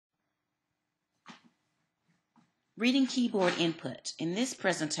Reading keyboard input. In this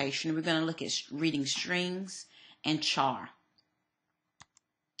presentation, we're going to look at reading strings and char.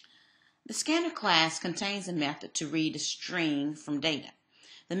 The scanner class contains a method to read a string from data.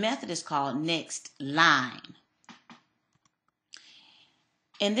 The method is called nextLine.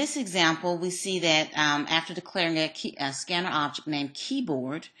 In this example, we see that after declaring a scanner object named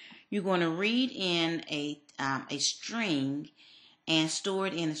keyboard, you're going to read in a string and store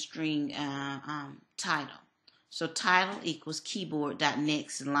it in a string title. So title equals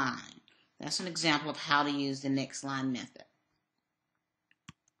keyboard.nextLine. That's an example of how to use the nextLine method.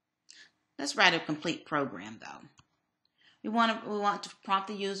 Let's write a complete program though. We want to prompt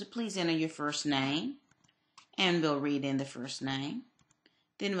the user, please enter your first name, and we'll read in the first name.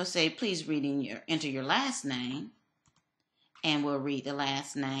 Then we'll say, please enter your last name, and we'll read the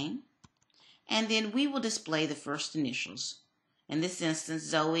last name. And then we will display the first initials. In this instance,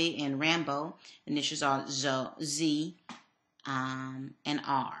 Zoe and Rambo, initials are Z and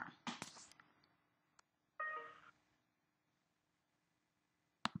R.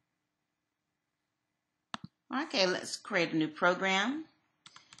 Okay, let's create a new program.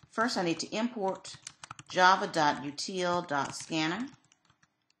 First, I need to import java.util.scanner,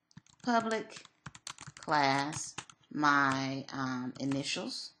 public class, my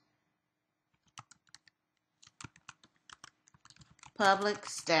initials, public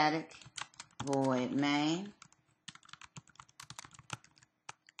static void main,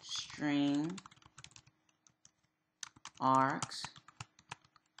 string args.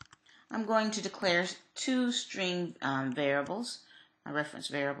 I'm going to declare two string variables, reference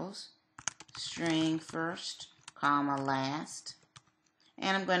variables, string first, comma last,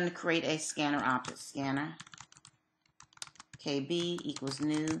 and I'm going to create a scanner object, scanner kb equals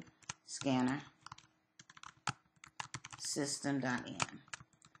new scanner system.in.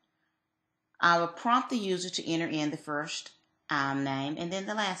 I will prompt the user to enter in the first name and then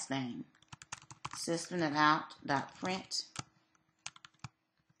the last name. System.out.print.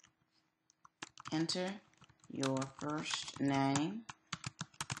 Enter your first name.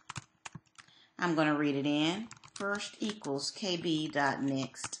 I'm going to read it in. First equals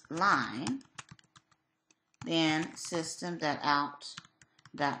kb.nextLine. Then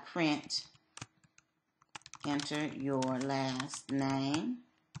system.out.print. Enter your last name.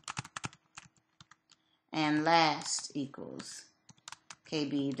 And last equals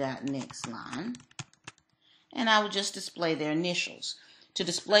kb.nextLine. And I will just display their initials. To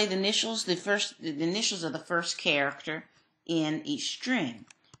display the initials, the initials are the first character in each string.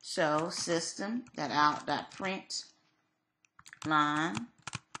 So system.out.print line,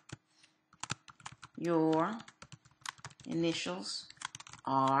 your initials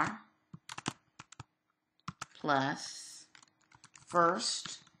are plus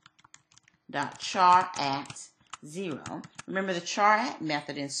first.charAt 0. Remember, the charAt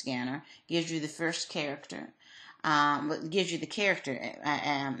method in Scanner gives you the first character. Gives you the character,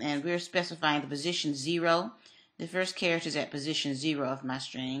 and we're specifying the position 0. The first character is at position 0 of my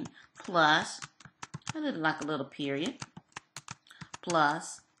string, plus a little period,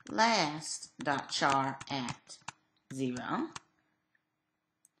 plus last.charAt 0,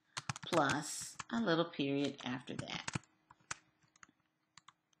 plus a little period after that.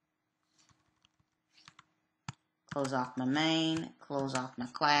 Close off my main, close off my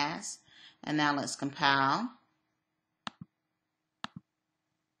class, and now let's compile.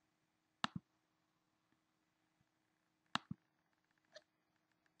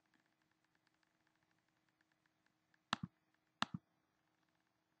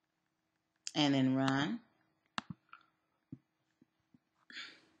 And then run.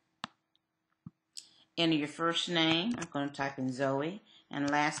 Enter your first name. I'm going to type in Zoe. And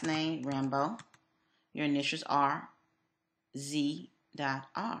last name, Rambo. Your initials are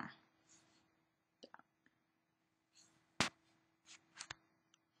Z.R.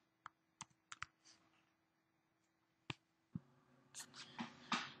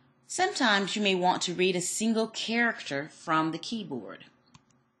 Sometimes you may want to read a single character from the keyboard.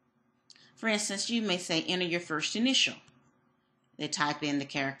 For instance, you may say enter your first initial. They type in the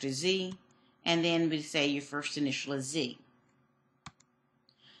character Z, and then we say your first initial is Z.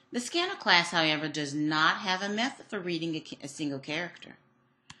 The scanner class, however, does not have a method for reading a single character.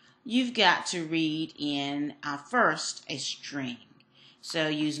 You've got to read in first a string. So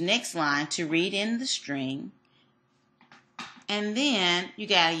use nextLine to read in the string, and then you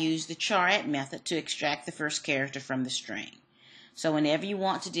got to use the charAt method to extract the first character from the string. So whenever you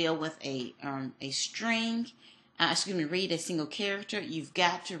want to deal with a string, read a single character, you've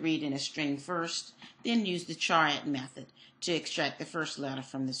got to read in a string first, then use the charAt method to extract the first letter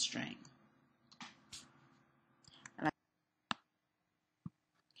from the string.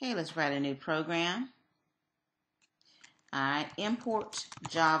 Okay, let's write a new program. All right, import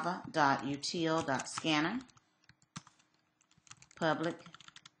java.util.scanner public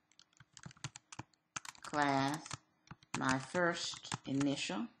class my first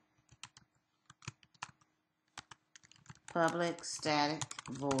initial public static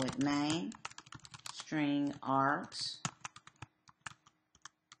void main string args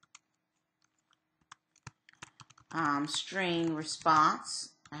string response.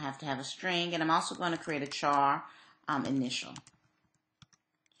 I have to have a string, and I'm also going to create a char initial.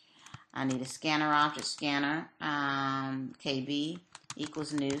 I need a scanner object, scanner KB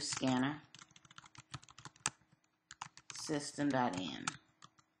equals new scanner system.in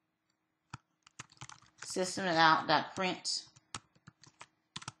system.out.print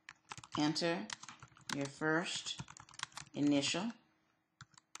enter your first initial,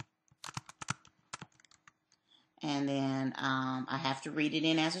 and then I have to read it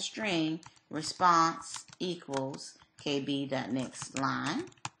in as a string. Response equals kb.nextLine.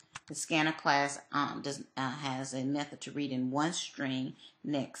 The scanner class has a method to read in one string,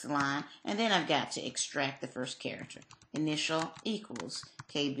 nextLine, and then I've got to extract the first character. Initial equals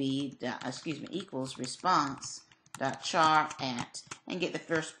equals response dot charAt, and get the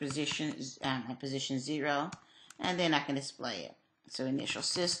first position position 0, and then I can display it. So initial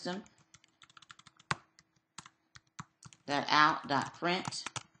system dot out dot print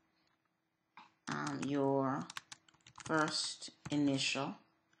your first initial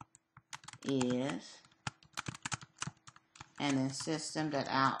is, and then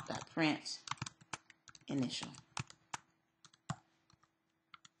system.out.print initial.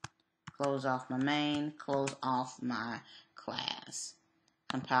 Close off my main, close off my class.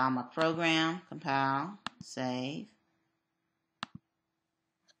 Compile my program, compile, save,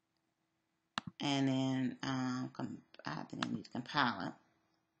 and then I think I need to compile it,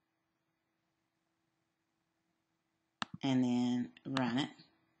 and then run it.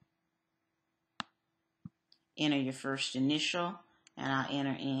 Enter your first initial, and I'll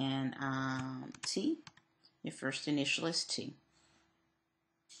enter in T. Your first initial is T.